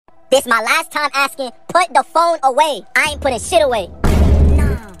This my last time asking. Put the phone away. I ain't putting shit away.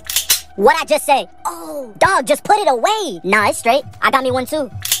 Nah. What I just say? Oh, dog, just put it away. Nah, it's straight. I got me one too.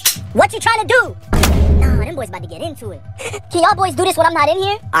 What you trying to do? Nah, them boys about to get into it. Can y'all boys do this when I'm not in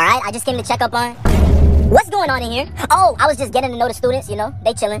here? All right, I just came to check up on. What's going on in here? Oh, I was just getting to know the students, you know,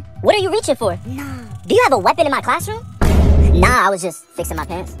 they chilling. What are you reaching for? Nah. Do you have a weapon in my classroom? Nah, I was just fixing my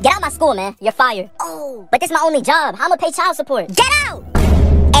pants. Get out my school, man. You're fired. Oh, but this is my only job. How I'ma pay child support? Get out!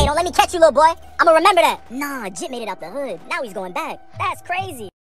 Hey, don't let me catch you, little boy. I'ma remember that. Nah, Jit made it out the hood. Now he's going back. That's crazy.